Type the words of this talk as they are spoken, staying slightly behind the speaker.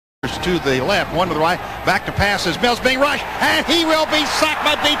to the left, one to the right. Back to pass as Mills being rushed, and he will be sacked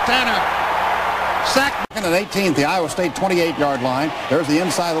by Deep Tanner. Sacked. And at 18th, the Iowa State 28-yard line. There's the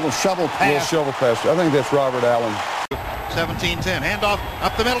inside little shovel pass. Shovel pass. I think that's Robert Allen. 17-10. Handoff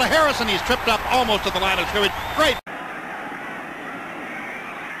up the middle to Harrison. He's tripped up almost to the line of scrimmage. Great.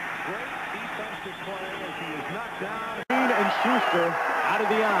 Defensive play as he is knocked down. Green and Schuster out of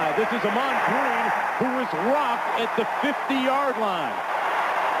the eye. This is Amon Green, who is rocked at the 50-yard line.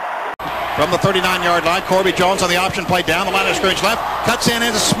 From the 39-yard line, Corby Jones on the option play down the line of scrimmage left. Cuts in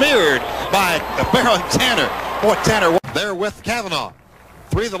and is smeared by Barron Tanner. Boy, Tanner there with Kavanaugh.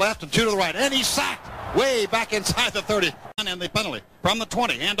 3 to the left and 2 to the right. And he's sacked way back inside the 30. And the penalty from the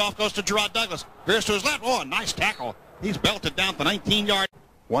 20. Handoff goes to Gerard Douglas. Veers to his left. Oh, nice tackle. He's belted down the 19-yard.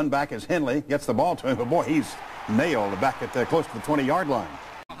 One back is Henley. Gets the ball to him, but boy, he's nailed back at close to the 20-yard line.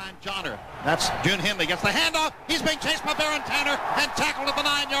 Behind Johnner. That's June Henley. Gets the handoff. He's being chased by Barron Tanner and tackled at the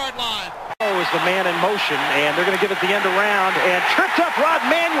 9-yard line. Oh, is the man in motion, and they're going to give it the end around, and tripped up Rod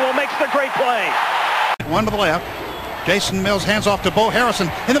Manuel makes the great play. One to the left. Jason Mills hands off to Bo Harrison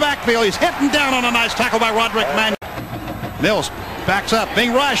in the backfield. He's hitting down on a nice tackle by Roderick Manuel. Mills backs up,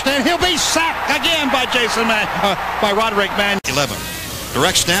 being rushed, and he'll be sacked again by by Roderick Manuel. 11.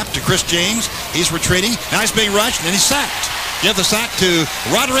 Direct snap to Chris James. He's retreating. Now he's being rushed, and he's sacked. Give the sack to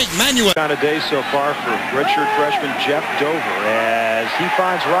Roderick Manuel. Kind of day so far for redshirt freshman Jeff Dover as he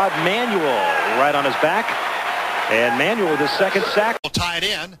finds Rod Manuel right on his back. And Manuel with his second sack. Tied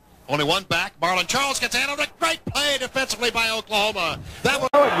in. Only one back. Marlon Charles gets handled. A great play defensively by Oklahoma. That was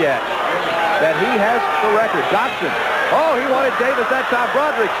yet that he has the record. Dotson. Oh, he wanted Davis that time.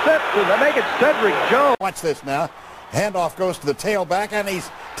 Broderick Simpson to make it Cedric Jones. Watch this now. Handoff goes to the tailback, and he's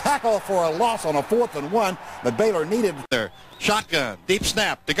tackled for a loss on a 4th and 1 that Baylor needed. There. Shotgun. Deep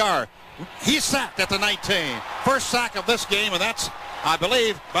snap. DeGar. He's sacked at the 19. First sack of this game, and that's, I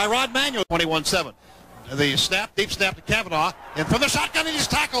believe, by Rod Manuel. 21-7. The snap. Deep snap to Kavanaugh. And from the shotgun, he's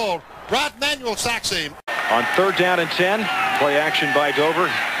tackled. Rod Manuel sacks him. On 3rd down and 10. Play action by Dover.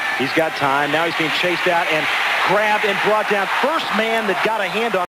 He's got time. Now he's being chased out and grabbed and brought down. First man that got a hand on